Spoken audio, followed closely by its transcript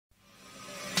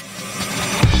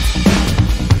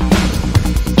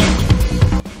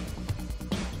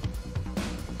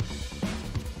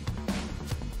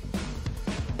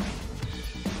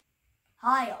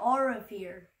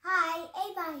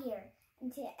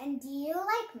And do you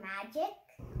like magic?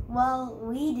 Well,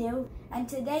 we do. And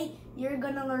today you're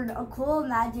gonna learn a cool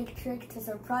magic trick to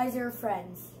surprise your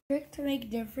friends. Trick to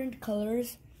make different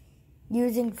colors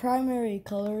using primary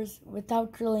colors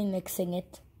without really mixing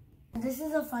it. This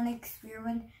is a fun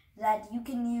experiment that you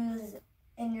can use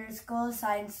in your school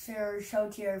science fair or show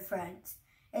to your friends.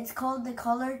 It's called the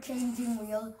color changing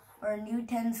wheel or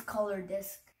Newton's color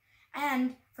disc.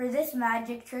 And for this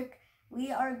magic trick, we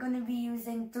are going to be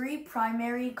using 3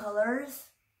 primary colors,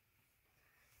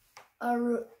 a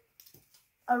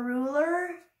ruler,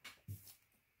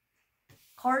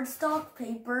 cardstock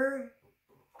paper,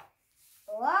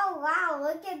 Wow,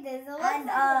 look at this. and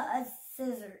a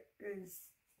scissors.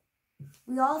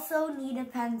 We also need a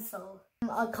pencil,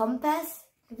 a compass.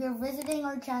 If you're visiting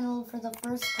our channel for the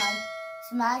first time,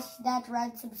 smash that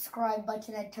red subscribe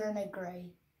button and turn it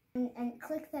gray. And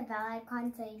click the bell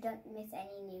icon so you don't miss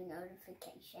any new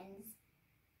notifications.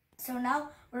 So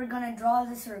now we're going to draw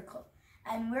the circle.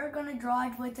 And we're going to draw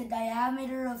it with a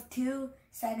diameter of 2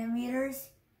 centimeters,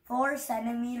 4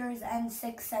 centimeters, and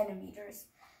 6 centimeters.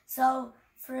 So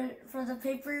for the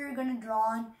paper you're going to draw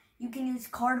on, you can use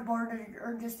cardboard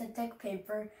or just a thick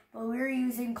paper, but we're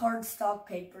using cardstock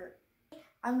paper.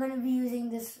 I'm going to be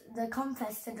using the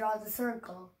compass to draw the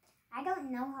circle. I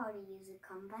don't know how to use a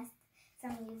compass, so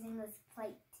I'm using this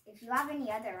plate. If you have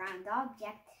any other round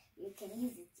object, you can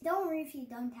use it. Don't worry if you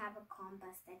don't have a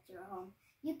compass at your home.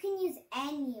 You can use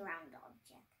any round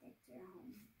object at your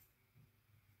home.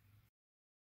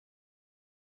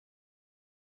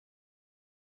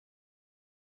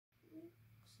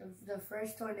 So the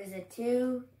first one is a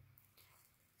 2,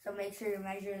 so make sure you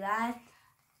measure that.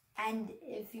 And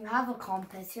if you have a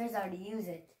compass, here's how to use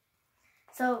it.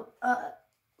 So,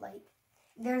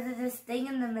 there's this thing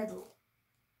in the middle.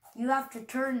 You have to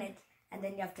turn it, and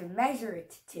then you have to measure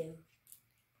it too.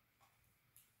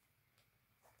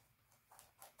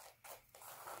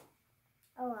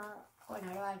 Oh, wow. Oh, and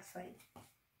how do I explain?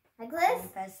 Like this?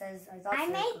 Compass says, I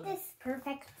made this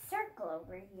perfect circle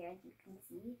over here, as you can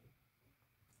see.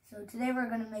 So today we're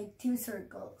going to make 3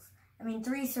 circles.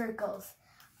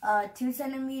 2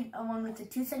 centimeter, one with a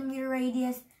 2 centimeter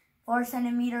radius, 4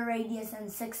 centimeter radius, and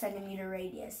 6 centimeter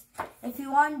radius. If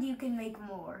you want, you can make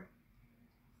more.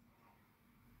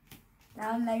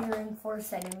 Now I'm measuring 4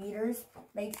 centimeters.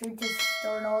 Make sure to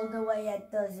start all the way at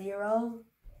the 0.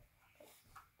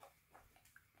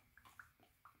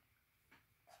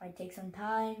 This might take some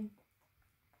time.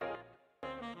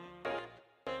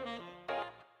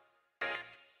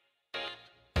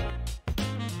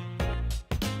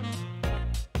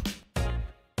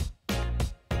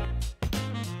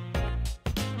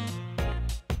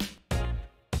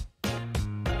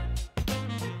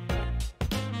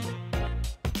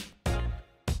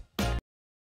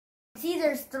 See,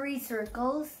 there's 3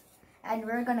 circles, and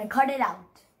we're gonna cut it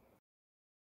out.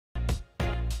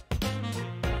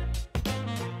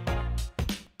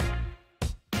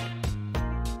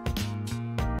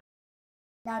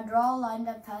 Now draw a line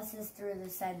that passes through the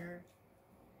center.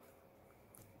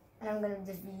 And I'm gonna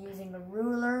just be using a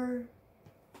ruler.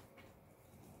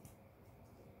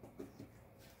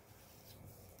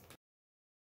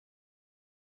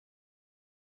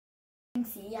 You can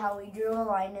see how we drew a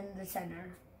line in the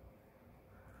center.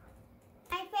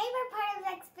 My favorite part of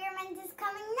the experiment is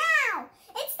coming now.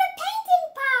 It's the painting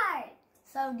part.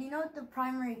 So, do you know what the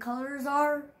primary colors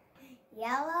are?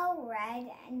 Yellow, red,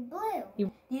 and blue.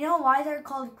 Do you know why they're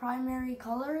called primary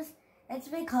colors? It's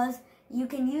because you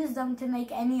can use them to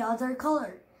make any other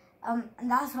color. And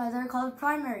that's why they're called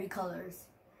primary colors.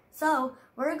 So,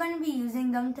 we're going to be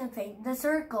using them to paint the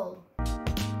circle.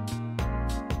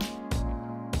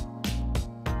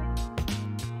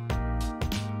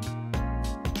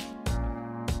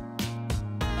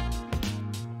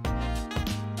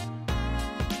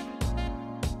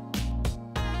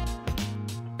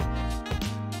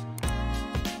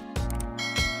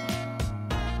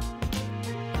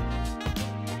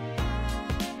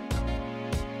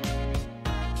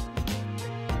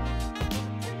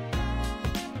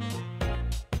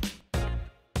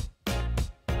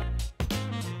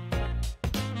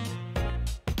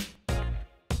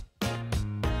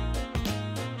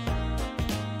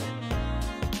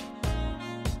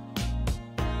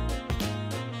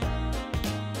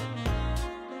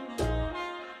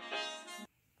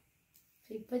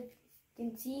 You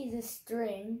can see the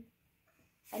string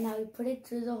and how we put it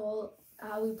through the hole,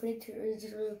 how we put it through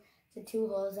the 2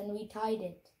 holes, and we tied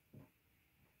it.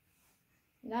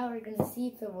 Now we're gonna see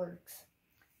if it works.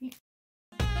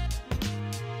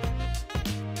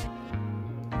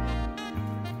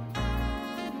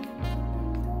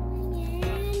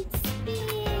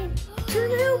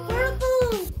 Turn out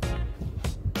purple!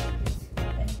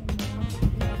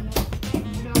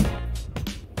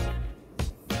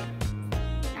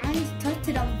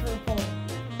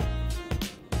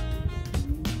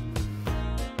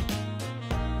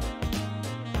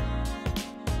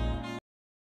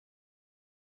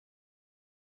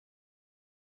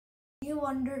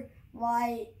 wonder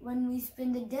why when we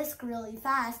spin the disc really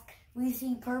fast, we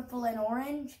see purple and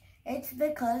orange? It's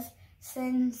because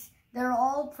since they're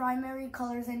all primary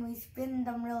colors and we spin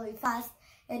them really fast,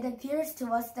 it appears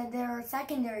to us that there are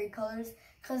secondary colors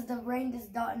because the brain does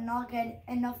not get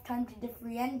enough time to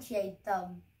differentiate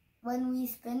them. When we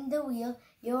spin the wheel,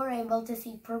 you're able to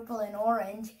see purple and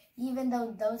orange, even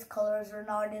though those colors are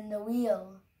not in the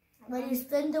wheel. When you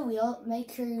spin the wheel,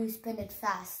 make sure you spin it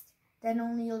fast. Then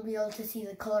only you'll be able to see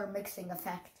the color mixing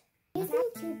effect. Using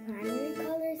two primary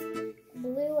colors,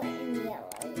 blue and yellow.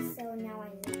 So now I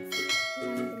mix it.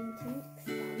 And I'm going to mix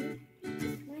them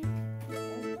with my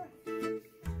color brush.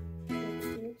 Let's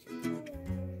see which color.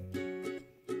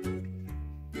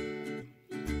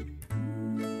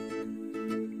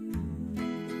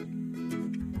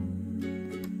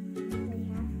 We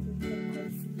have to take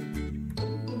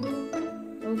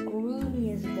Oh, green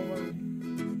is born.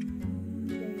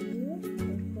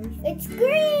 It's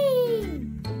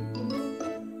green!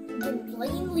 You can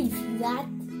plainly see that.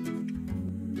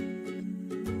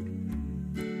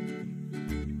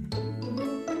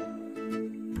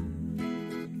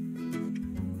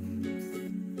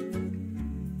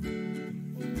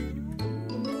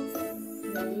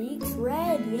 It's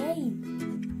red, yay!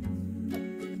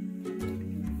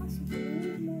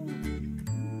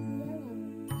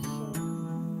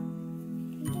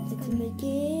 It's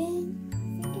making.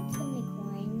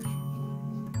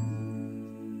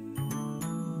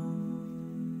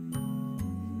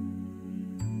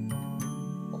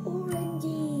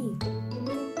 Orangey.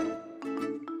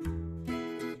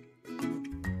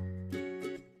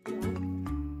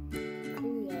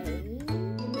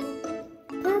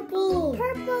 Purple.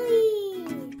 Purpley.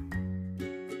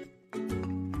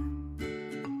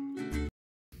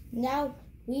 Now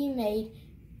we made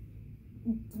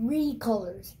 3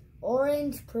 colors,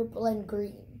 orange, purple, and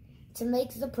green. To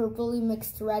make the purple, we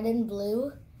mixed red and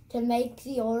blue. To make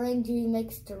the orange, we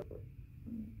mixed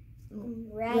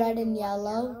red and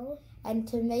yellow. And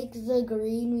to make the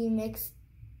green, we mixed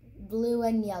blue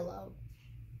and yellow.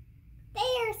 They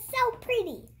are so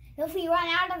pretty. If we run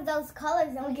out of those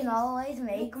colors, then We can always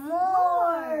make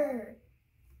more.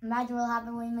 Imagine what'll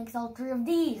happen when we mix all 3 of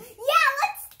these. Yeah,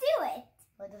 let's do it.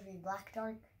 Let this be black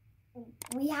dark.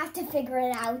 We have to figure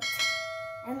it out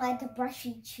and let the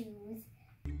brushy choose.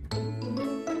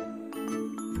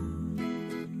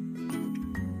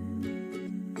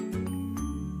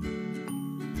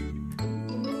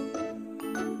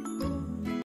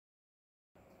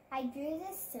 I drew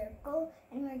this circle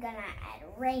and we're gonna add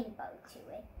a rainbow to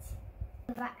it.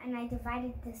 And I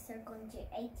divided this circle into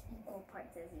 8 equal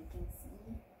parts, as you can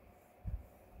see.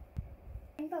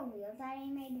 Rainbow wheel that I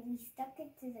made, we stuck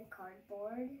it to the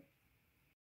cardboard.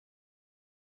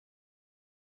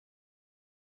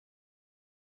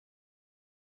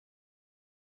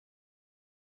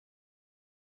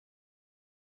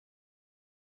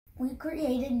 We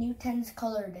created Newton's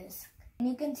color disc. And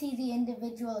you can see the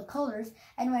individual colors,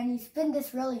 and when you spin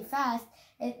this really fast,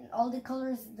 all the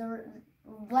colors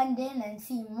blend in and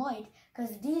seem white,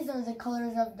 because these are the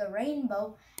colors of the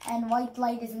rainbow, and white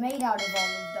light is made out of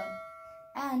all of them.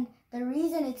 And the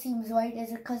reason it seems white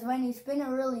is because when you spin it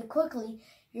really quickly,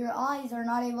 your eyes are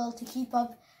not able to keep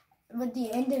up with the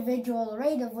individual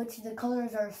rate of which the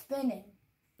colors are spinning.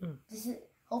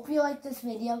 Hope you like this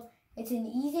video. It's an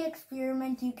easy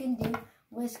experiment you can do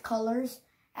with colors.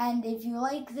 And if you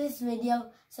like this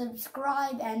video,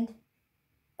 subscribe and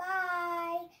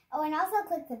Bye! Oh, and also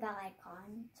click the bell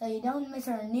icon so you don't miss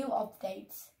our new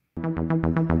updates.